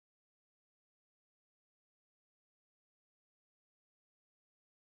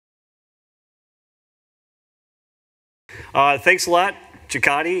Thanks a lot,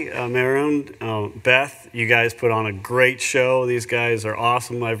 JCATI, Maroon, Beth. You guys put on a great show. These guys are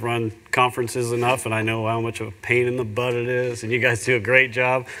awesome. I've run conferences enough, and I know how much of a pain in the butt it is. And you guys do a great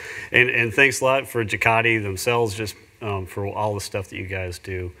job. And thanks a lot for JCATI themselves, just for all the stuff that you guys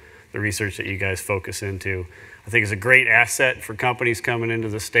do, the research that you guys focus into. I think it's a great asset for companies coming into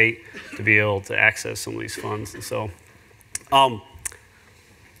the state to be able to access some of these funds. And so,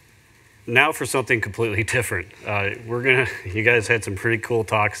 now for something completely different. You guys had some pretty cool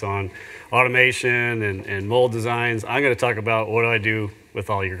talks on automation and mold designs. I'm gonna talk about what do I do with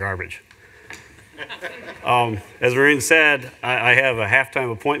all your garbage. As Maureen said, I have a half-time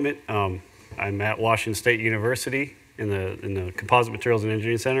appointment. I'm at Washington State University in the Composite Materials and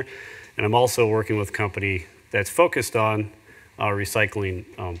Engineering Center, and I'm also working with a company that's focused on recycling.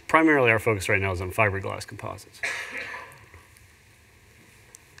 Primarily our focus right now is on fiberglass composites.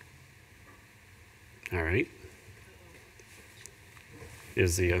 All right.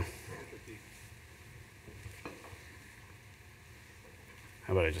 Is the,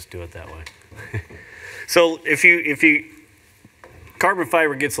 how about I just do it that way? So carbon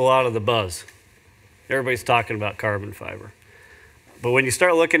fiber gets a lot of the buzz. Everybody's talking about carbon fiber. But when you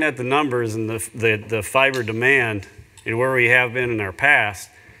start looking at the numbers and the fiber demand and where we have been in our past,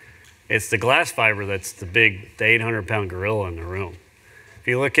 it's the glass fiber that's the 800-pound gorilla in the room. If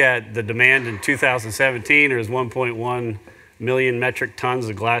you look at the demand in 2017, there was 1.1 million metric tons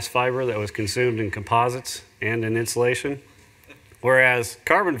of glass fiber that was consumed in composites and in insulation, whereas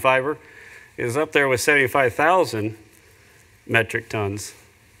carbon fiber is up there with 75,000 metric tons,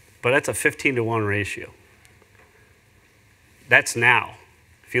 but that's a 15-to-1 ratio. That's now.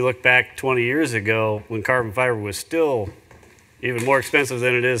 If you look back 20 years ago, when carbon fiber was still even more expensive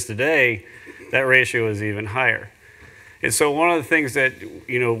than it is today, that ratio is even higher. And so one of the things that,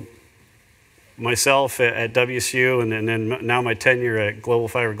 myself at WSU and then now my tenure at Global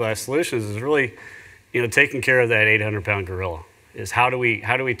Fiberglass Solutions is really, taking care of that 800-pound gorilla. Is how do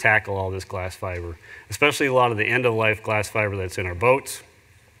we tackle all this glass fiber, especially a lot of the end-of-life glass fiber that's in our boats,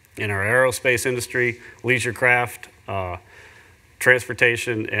 in our aerospace industry, leisure craft,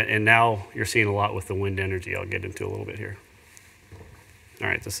 transportation, and now you're seeing a lot with the wind energy. I'll get into a little bit here. All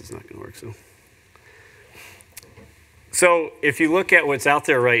right, this is not going to work. So if you look at what's out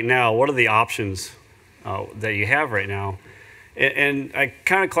there right now, what are the options that you have right now? And I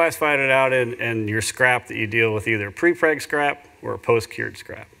kind of classified it out in your scrap that you deal with, either pre-preg scrap or post-cured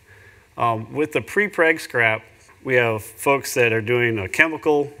scrap. With the pre-preg scrap, we have folks that are doing a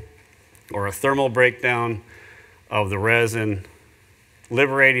chemical or a thermal breakdown of the resin,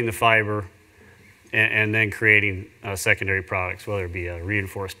 liberating the fiber, and then creating secondary products, whether it be a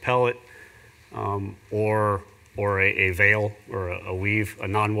reinforced pellet or a veil or a weave, a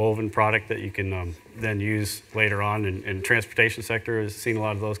non-woven product that you can then use later on. In the transportation sector has seen a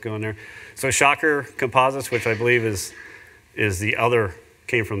lot of those go in there. So Shocker Composites, which I believe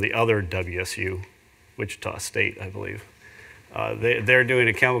came from the other WSU, Wichita State, I believe. They're doing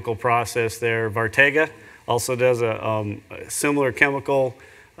a chemical process there. Vartega also does a similar chemical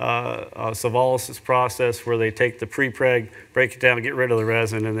savolysis process where they take the pre-preg, break it down, get rid of the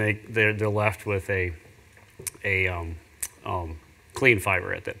resin, and they're left with a clean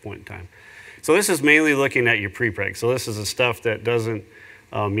fiber at that point in time. So this is mainly looking at your pre-preg. So this is the stuff that doesn't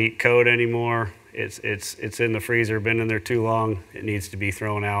meet code anymore. It's in the freezer, been in there too long. It needs to be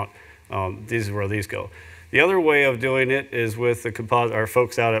thrown out. These is where these go. The other way of doing it is with the composite, our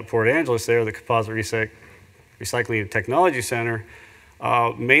folks out at Port Angeles there, the Composite Recycling and Technology Center,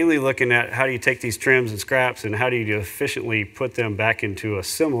 mainly looking at how do you take these trims and scraps and how do you efficiently put them back into a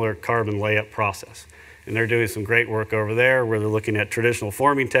similar carbon layup process. And they're doing some great work over there where they're looking at traditional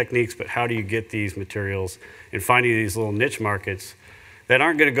forming techniques, but how do you get these materials and finding these little niche markets that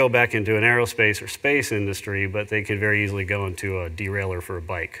aren't going to go back into an aerospace or space industry, but they could very easily go into a derailleur for a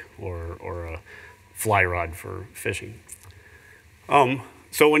bike or a fly rod for fishing.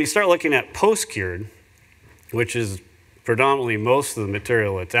 So when you start looking at post-cured, which is predominantly most of the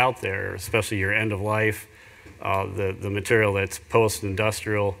material that's out there, especially your end of life, the material that's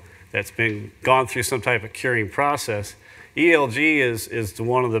post-industrial, that's been gone through some type of curing process. ELG is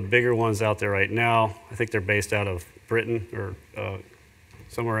one of the bigger ones out there right now. I think they're based out of Britain or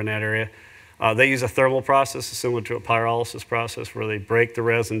somewhere in that area. They use a thermal process similar to a pyrolysis process where they break the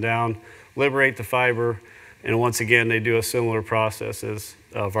resin down, liberate the fiber, and once again they do a similar process as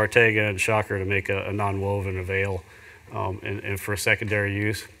Vartega and Shocker to make a non-woven avail and for secondary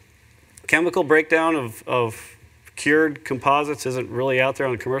use. Chemical breakdown of cured composites isn't really out there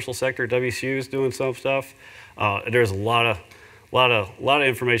on the commercial sector. WSU is doing some stuff. There's a lot of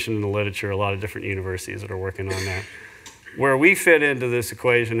information in the literature, a lot of different universities that are working on that. Where we fit into this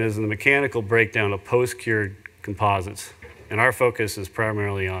equation is in the mechanical breakdown of post-cured composites. And our focus is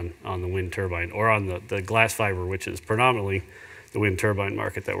primarily on the wind turbine, or on the glass fiber, which is predominantly the wind turbine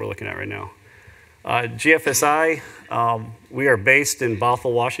market that we're looking at right now. GFSI, we are based in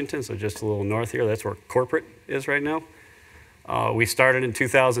Bothell, Washington, so just a little north here. That's where corporate is right now. We started in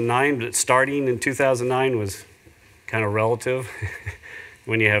 2009, but starting in 2009 was kind of relative.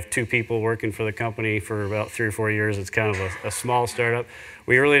 When you have 2 people working for the company for about 3 or 4 years, it's kind of a small startup.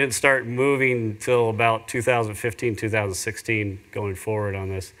 We really didn't start moving until about 2015, 2016 going forward on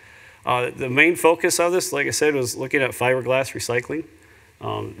this. The main focus of this, like I said, was looking at fiberglass recycling,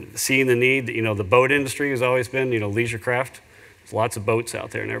 seeing the need. You know, the boat industry has always been, you know, leisure craft. There's lots of boats out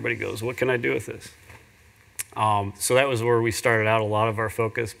there, and everybody goes, what can I do with this? So that was where we started out a lot of our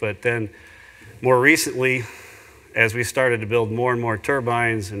focus. But then more recently, as we started to build more and more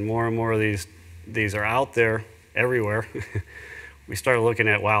turbines and more of these are out there everywhere, we started looking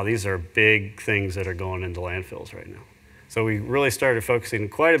at, wow, these are big things that are going into landfills right now. So we really started focusing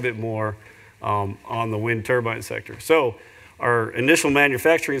quite a bit more on the wind turbine sector. So our initial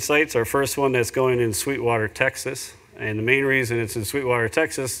manufacturing sites, our first one that's going in Sweetwater, Texas. And the main reason it's in Sweetwater,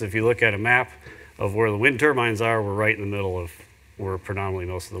 Texas, if you look at a map of where the wind turbines are, we're right in the middle of where predominantly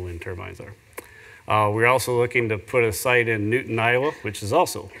most of the wind turbines are. We're also looking to put a site in Newton, Iowa, which is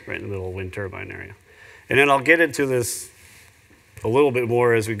also right in the middle of the wind turbine area. And then I'll get into this a little bit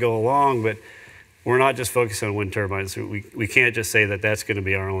more as we go along, but we're not just focused on wind turbines. We can't just say that that's going to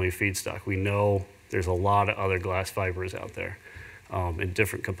be our only feedstock. We know there's a lot of other glass fibers out there and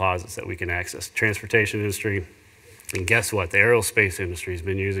different composites that we can access. Transportation industry, and guess what? The aerospace industry has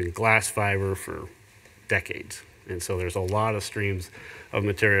been using glass fiber for decades. And so there's a lot of streams of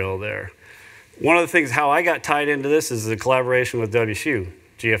material there. One of the things how I got tied into this is the collaboration with WSU.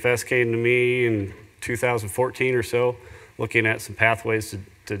 GFS came to me in 2014 or so, looking at some pathways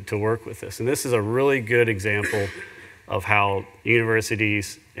to work with this. And this is a really good example of how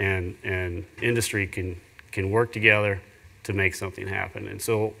universities and industry can work together to make something happen. And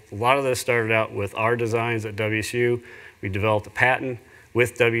so a lot of this started out with our designs at WSU. We developed a patent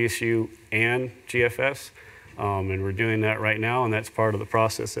with WSU and GFS, and we're doing that right now, and that's part of the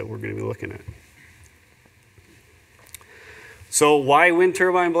process that we're going to be looking at. So why wind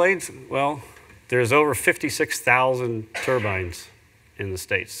turbine blades? Well, there's over 56,000 turbines in the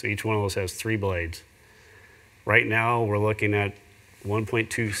States. So each one of those has 3 blades. Right now, we're looking at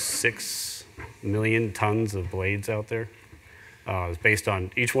 1.26 million tons of blades out there. It's based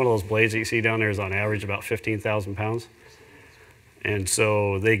on each one of those blades that you see down there is on average about 15,000 pounds. And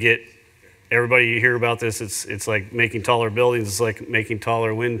so they get, everybody you hear about this, it's like making taller buildings. It's like making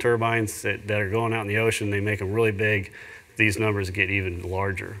taller wind turbines that are going out in the ocean. They make them really big. These numbers get even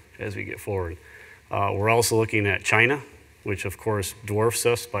larger as we get forward. We're also looking at China, which of course dwarfs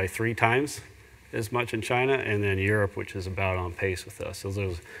us by 3 times as much in China, and then Europe, which is about on pace with us. So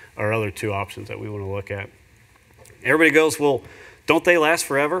those are other 2 options that we want to look at. Everybody goes, well, don't they last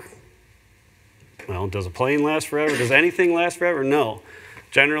forever? Well, does a plane last forever? Does anything last forever? No.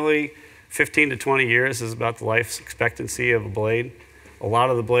 Generally, 15 to 20 years is about the life expectancy of a blade. A lot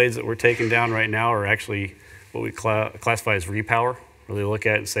of the blades that we're taking down right now are actually what we classify as repower, where they look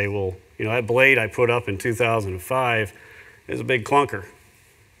at it and say, well, you know, that blade I put up in 2005 is a big clunker.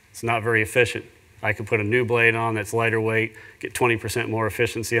 It's not very efficient. I can put a new blade on that's lighter weight, get 20% more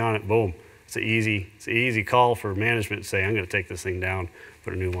efficiency on it, boom. It's an easy call for management to say, I'm going to take this thing down,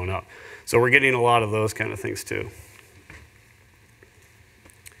 put a new one up. So we're getting a lot of those kind of things too.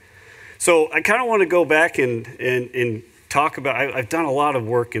 So I kind of want to go back and talk about, I've done a lot of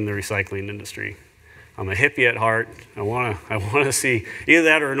work in the recycling industry. I'm a hippie at heart. I want to see either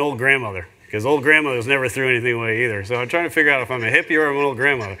that or an old grandmother, because old grandmothers never threw anything away either. So I'm trying to figure out if I'm a hippie or I'm an old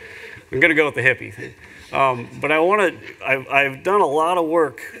grandmother. I'm going to go with the hippie thing. But I've done a lot of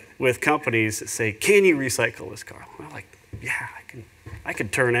work with companies that say, can you recycle this, Karl? And I'm like, yeah, I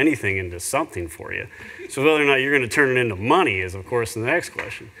could turn anything into something for you. So whether or not you're going to turn it into money is, of course, the next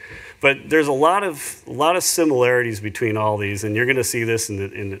question. But there's a lot of similarities between all these, and you're going to see this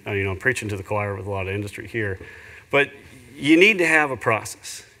in you know, preaching to the choir with a lot of industry here. But you need to have a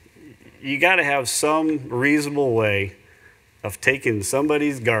process. You got to have some reasonable way of taking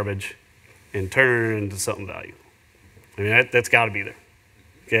somebody's garbage and turning it into something valuable. I mean, that's got to be there.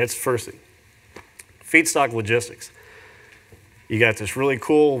 Okay, that's the first thing. Feedstock logistics. You got this really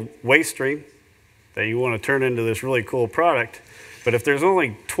cool waste stream that you want to turn into this really cool product. But if there's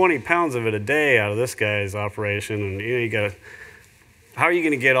only 20 pounds of it a day out of this guy's operation, and you got to, how are you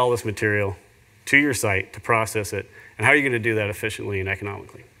going to get all this material to your site to process it, and how are you going to do that efficiently and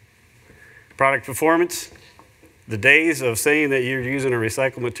economically? Product performance, The days of saying that you're using a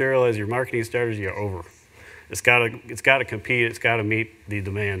recycled material as your marketing strategy are over. It's got to compete. It's got to meet the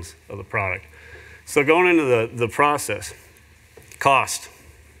demands of the product. So going into the process, cost.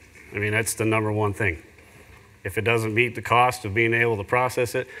 I mean, that's the number one thing. If it doesn't meet the cost of being able to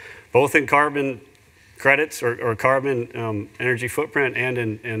process it, both in carbon credits or carbon energy footprint and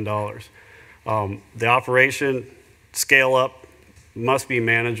in dollars. The operation, scale up, must be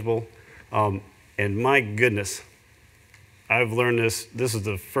manageable. And my goodness, I've learned this. This is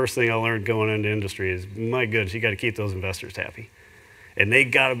the first thing I learned going into industry is, my goodness, you got to keep those investors happy. And they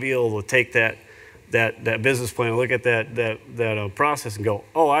got to be able to take that business plan, look at that process and go,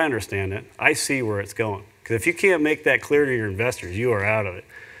 oh, I understand it. I see where it's going. Because if you can't make that clear to your investors, you are out of it.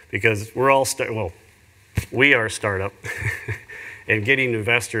 Because we're all, we are a startup. And getting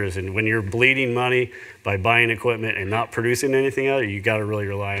investors, and when you're bleeding money by buying equipment and not producing anything out of it, you got to really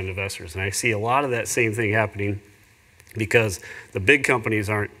rely on investors. And I see a lot of that same thing happening because the big companies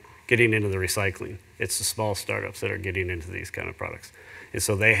aren't getting into the recycling. It's the small startups that are getting into these kind of products. And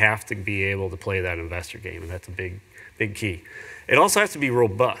so they have to be able to play that investor game, and that's a big, big key. It also has to be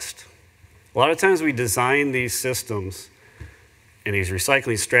robust. A lot of times we design these systems and these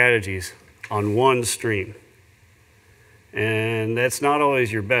recycling strategies on one stream. And that's not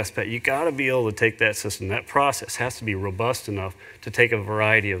always your best bet. You got to be able to take that system. That process has to be robust enough to take a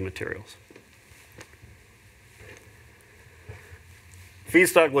variety of materials.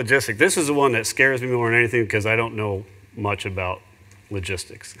 Feedstock logistics. This is the one that scares me more than anything because I don't know much about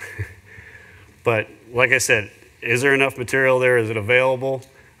logistics. But like I said, is there enough material there? Is it available?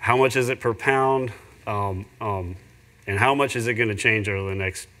 How much is it per pound? And how much is it going to change over the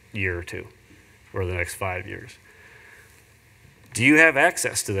next year or two or the next 5 years? Do you have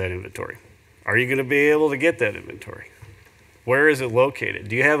access to that inventory? Are you going to be able to get that inventory? Where is it located?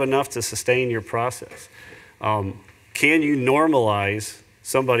 Do you have enough to sustain your process? Can you normalize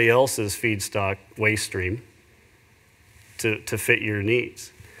somebody else's feedstock waste stream to fit your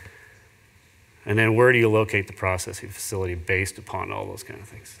needs? And then where do you locate the processing facility based upon all those kind of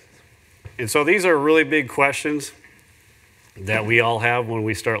things? And so these are really big questions that we all have when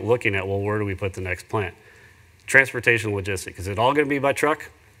we start looking at, well, where do we put the next plant? Transportation logistics, is it all going to be by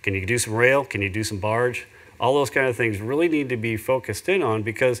truck? Can you do some rail? Can you do some barge? All those kind of things really need to be focused in on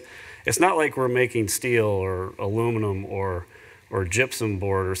because it's not like we're making steel or aluminum or gypsum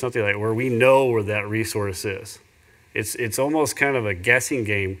board or something like that where we know where that resource is. It's almost kind of a guessing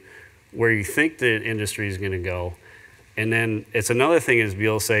game where you think the industry is going to go. And then it's another thing is be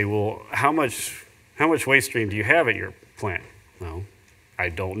able to say, well, how much waste stream do you have at your plant? Well, I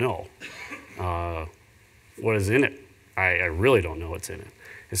don't know. What is in it? I really don't know what's in it.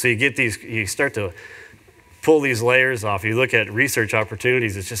 And so you get these, you start to pull these layers off. You look at research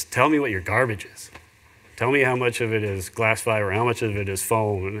opportunities, it's just tell me what your garbage is. Tell me how much of it is glass fiber, how much of it is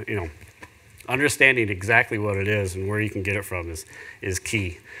foam, and understanding exactly what it is and where you can get it from is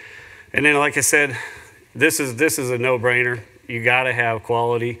key. And then like I said, this is a no-brainer. You gotta have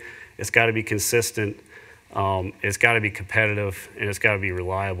quality, it's gotta be consistent, it's gotta be competitive, and it's gotta be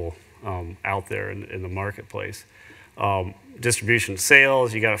reliable. Out there in the marketplace. Distribution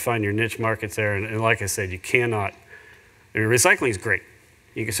sales, you got to find your niche markets there. And like I said, you cannot, recycling is great.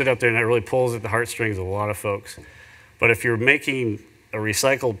 You can sit up there and that really pulls at the heartstrings of a lot of folks. But if you're making a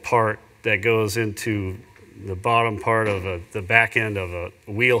recycled part that goes into the bottom part of the back end of a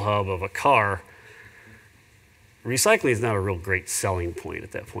wheel hub of a car, recycling is not a real great selling point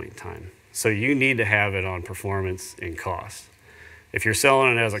at that point in time. So you need to have it on performance and cost. If you're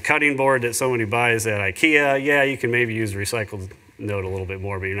selling it as a cutting board that somebody buys at IKEA, yeah, you can maybe use recycled note a little bit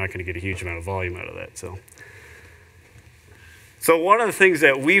more, but you're not going to get a huge amount of volume out of that. So one of the things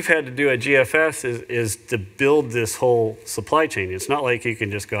that we've had to do at GFS is to build this whole supply chain. It's not like you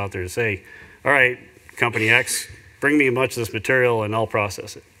can just go out there and say, all right, company X, bring me a bunch of this material and I'll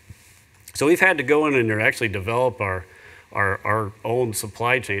process it. So we've had to go in and actually develop our own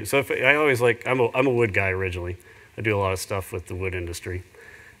supply chain. So I always like, I'm a wood guy originally. I do a lot of stuff with the wood industry.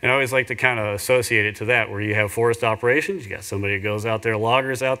 And I always like to kind of associate it to that, where you have forest operations, you got somebody that goes out there,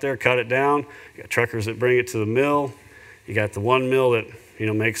 loggers out there, cut it down, you got truckers that bring it to the mill, you got the one mill that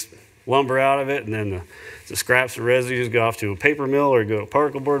makes lumber out of it, and then the scraps and residues go off to a paper mill or go to a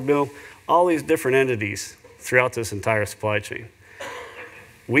particle board mill, all these different entities throughout this entire supply chain.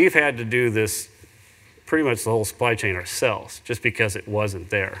 We've had to do this pretty much the whole supply chain ourselves, just because it wasn't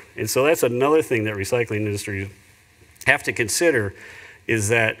there. And so that's another thing that recycling industry have to consider is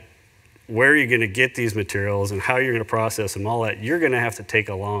that where you're going to get these materials and how you're going to process them, all that, you're going to have to take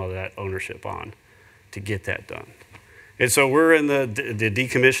a lot of that ownership on to get that done. And so we're in the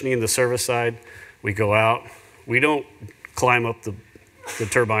decommissioning, the service side. We go out, We don't climb up the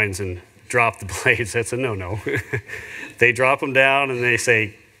turbines and drop the blades. That's a no-no. They drop them down and they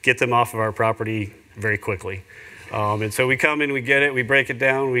say, get them off of our property very quickly. And so we come in, we get it, we break it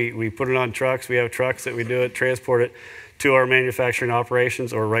down, we put it on trucks. We have trucks that we do it, transport it to our manufacturing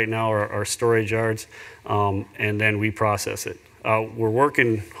operations, or right now our storage yards, and then we process it. We're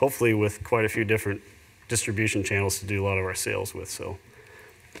working, hopefully, with quite a few different distribution channels to do a lot of our sales with. So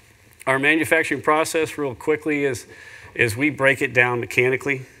our manufacturing process, real quickly, is we break it down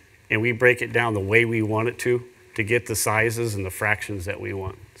mechanically, and we break it down the way we want it to get the sizes and the fractions that we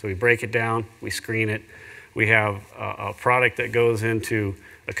want. So we break it down, we screen it. We have a product that goes into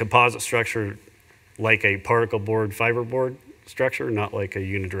a composite structure like a particle board, fiber board structure, not like a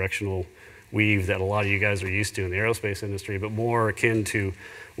unidirectional weave that a lot of you guys are used to in the aerospace industry, but more akin to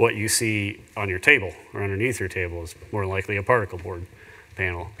what you see on your table or underneath your table is more likely a particle board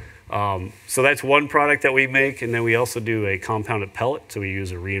panel. So that's one product that we make, and then we also do a compounded pellet. So we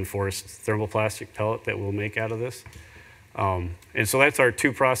use a reinforced thermoplastic pellet that we'll make out of this. And so that's our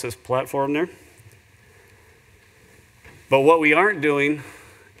two-process platform there. But what we aren't doing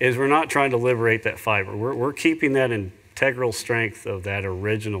is we're not trying to liberate that fiber. We're keeping that integral strength of that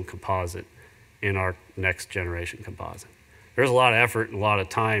original composite in our next generation composite. There's a lot of effort and a lot of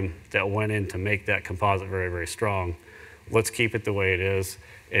time that went in to make that composite very, very strong. Let's keep it the way it is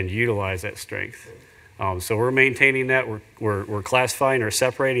and utilize that strength. So we're maintaining that. We're classifying or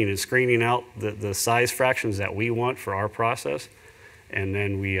separating and screening out the size fractions that we want for our process, and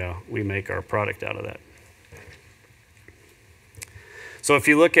then we make our product out of that. So if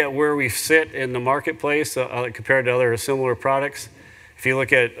you look at where we sit in the marketplace compared to other similar products, if you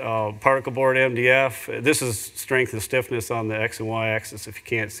look at particle board MDF, this is strength and stiffness on the X and Y axis if you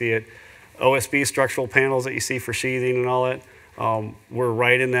can't see it. OSB structural panels that you see for sheathing and all that, we're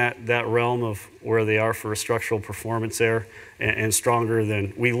right in that realm of where they are for structural performance there, and stronger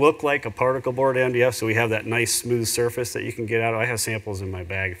than, we look like a particle board MDF, so we have that nice smooth surface that you can get out of. I have samples in my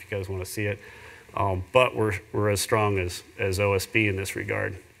bag if you guys want to see it. But we're as strong as OSB in this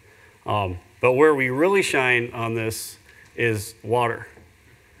regard. But where we really shine on this is water.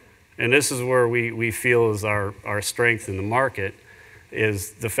 And this is where we feel is our strength in the market,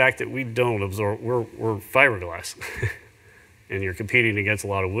 is the fact that we don't absorb, we're fiberglass. And you're competing against a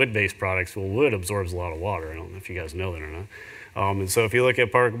lot of wood-based products. Well, wood absorbs a lot of water. I don't know if you guys know that or not. And so if you look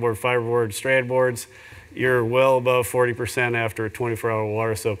at particle board, fiberboard, strand boards, you're well above 40% after a 24-hour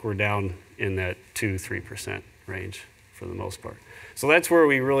water soak. We're down in that 2-3% range for the most part. So that's where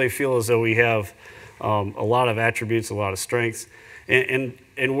we really feel as though we have a lot of attributes, a lot of strengths. And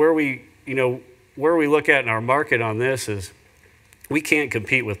where we look at in our market on this is we can't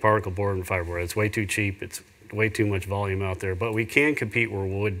compete with particle board and fiberboard. It's way too cheap. It's way too much volume out there. But we can compete where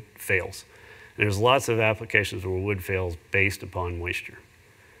wood fails. And there's lots of applications where wood fails based upon moisture.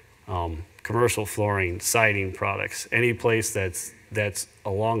 Commercial flooring, siding products, any place that's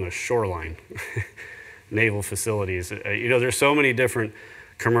along a shoreline, naval facilities. There's so many different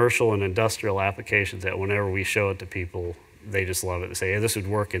commercial and industrial applications that whenever we show it to people, they just love it. They say, hey, this would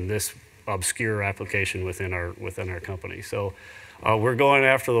work in this obscure application within our company. So we're going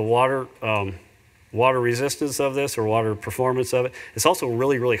after the water resistance of this, or water performance of it. It's also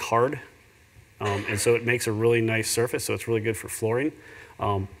really, really hard. And so it makes a really nice surface, so it's really good for flooring.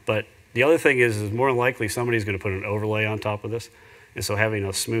 But the other thing is more than likely somebody's going to put an overlay on top of this. And so having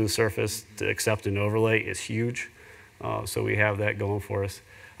a smooth surface to accept an overlay is huge. So we have that going for us.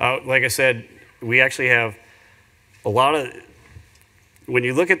 Like I said, we actually have a lot of, when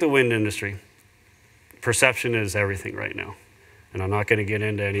you look at the wind industry, perception is everything right now. And I'm not going to get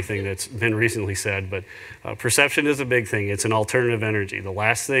into anything that's been recently said, but perception is a big thing. It's an alternative energy. The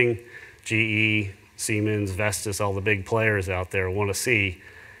last thing GE, Siemens, Vestas, all the big players out there want to see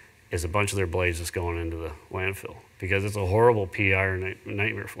is a bunch of their blades just going into the landfill, because it's a horrible PR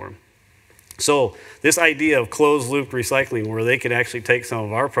nightmare for them. So this idea of closed loop recycling, where they can actually take some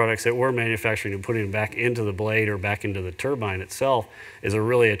of our products that we're manufacturing and putting them back into the blade or back into the turbine itself, is a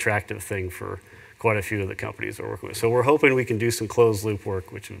really attractive thing for quite a few of the companies we're working with. So we're hoping we can do some closed loop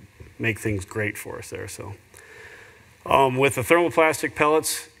work, which would make things great for us there. So with the thermoplastic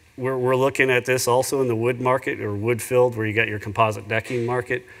pellets, we're looking at this also in the wood market, or wood filled, where you got your composite decking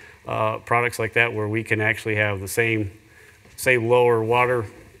market, products like that, where we can actually have the same lower water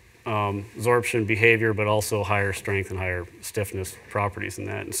absorption behavior, but also higher strength and higher stiffness properties in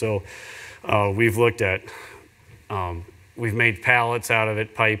that. And so we've looked at, we've made pallets out of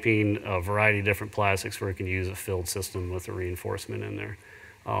it, piping, a variety of different plastics where we can use a filled system with a reinforcement in there.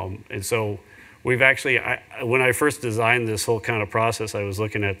 And so we've actually, when I first designed this whole kind of process, I was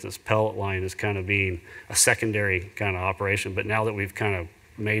looking at this pellet line as kind of being a secondary kind of operation. But now that we've kind of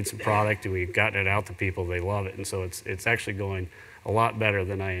made some product and we've gotten it out to people, they love it. And so it's actually going a lot better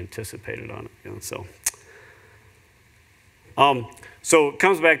than I anticipated on it. You know, so it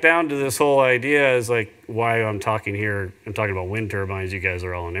comes back down to this whole idea is like why I'm talking here. I'm talking about wind turbines. You guys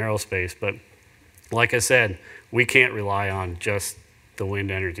are all in aerospace, but like I said, we can't rely on just the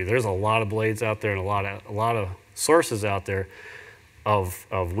wind energy. There's a lot of blades out there and a lot of sources out there of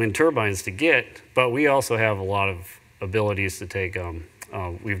wind turbines to get, but we also have a lot of abilities to take.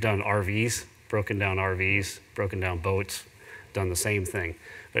 We've done RVs, broken down boats, done the same thing.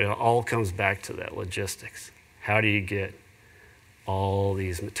 But it all comes back to that logistics. How do you get all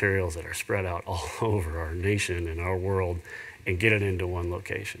these materials that are spread out all over our nation and our world and get it into one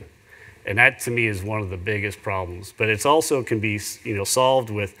location? And that to me is one of the biggest problems. But it's also can be, you know, solved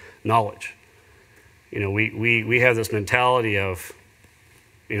with knowledge. You know, we have this mentality of,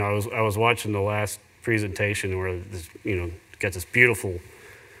 you know, I was watching the last presentation where this, you know, got this beautiful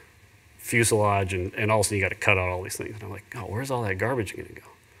fuselage and all of a sudden you got to cut out all these things. And I'm like, oh, where's all that garbage going to go?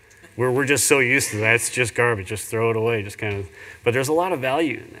 We're just so used to that. It's just garbage. Just throw it away. Just kind of. But there's a lot of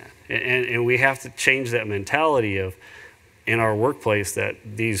value in that, and we have to change that mentality of in our workplace that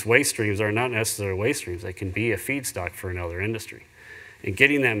these waste streams are not necessarily waste streams. They can be a feedstock for another industry, and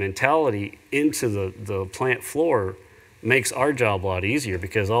getting that mentality into the plant floor makes our job a lot easier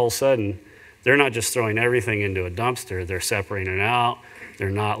because all of a sudden they're not just throwing everything into a dumpster. They're separating it out. They're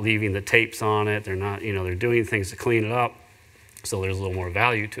not leaving the tapes on it. They're not, you know, they're doing things to clean it up. So there's a little more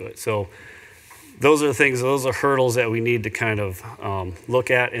value to it. So those are things, those are hurdles that we need to kind of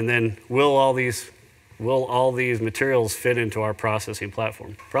look at. And then will all these materials fit into our processing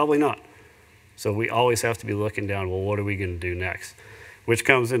platform? Probably not. So we always have to be looking down, well, what are we going to do next? Which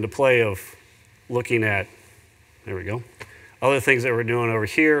comes into play of looking at, there we go, other things that we're doing over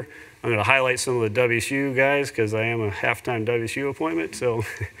here. I'm going to highlight some of the WSU guys because I am a half-time WSU appointment. So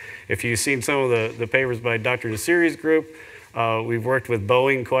if you've seen some of the papers by Dr. Nassiri's group, we've worked with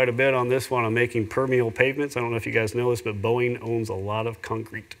Boeing quite a bit on this one on making permeable pavements. I don't know if you guys know this, but Boeing owns a lot of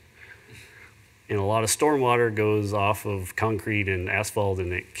concrete. And a lot of stormwater goes off of concrete and asphalt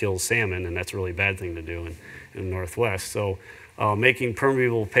and it kills salmon, and that's a really bad thing to do in the Northwest. So making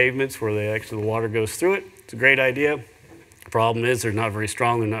permeable pavements where the water goes through it, it's a great idea. Problem is they're not very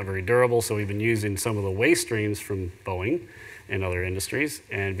strong, they're not very durable, so we've been using some of the waste streams from Boeing and other industries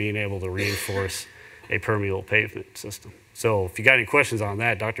and being able to reinforce a permeable pavement system. So if you got any questions on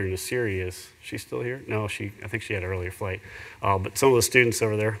that, Dr. Nassiri is she still here? No, I think she had an earlier flight. But some of the students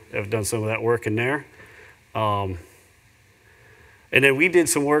over there have done some of that work in there. And then we did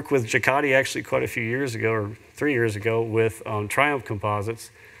some work with JCATI actually quite a few years ago, or 3 years ago, with Triumph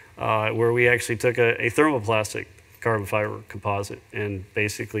Composites, where we actually took a thermoplastic carbon fiber composite and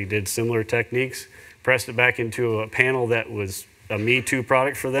basically did similar techniques, pressed it back into a panel that was a Me Too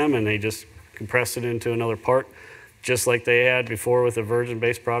product for them, and they just compressed it into another part, just like they had before with a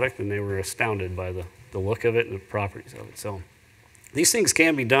virgin-based product, and they were astounded by the look of it and the properties of it. So these things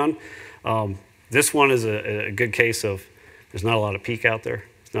can be done. This one is a good case of there's not a lot of peak out there.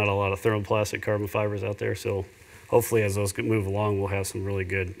 There's not a lot of thermoplastic carbon fibers out there. So hopefully as those move along, we'll have some really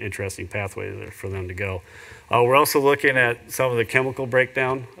good, interesting pathways there for them to go. We're also looking at some of the chemical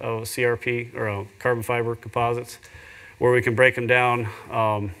breakdown of CRP, or carbon fiber composites, where we can break them down,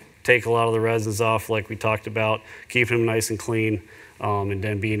 take a lot of the resins off like we talked about, keeping them nice and clean, and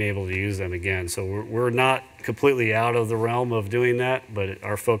then being able to use them again. So we're not completely out of the realm of doing that, but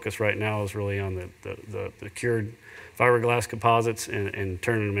our focus right now is really on the cured fiberglass composites and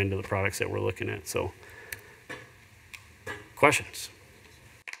turning them into the products that we're looking at. So questions?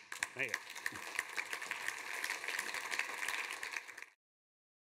 There you go.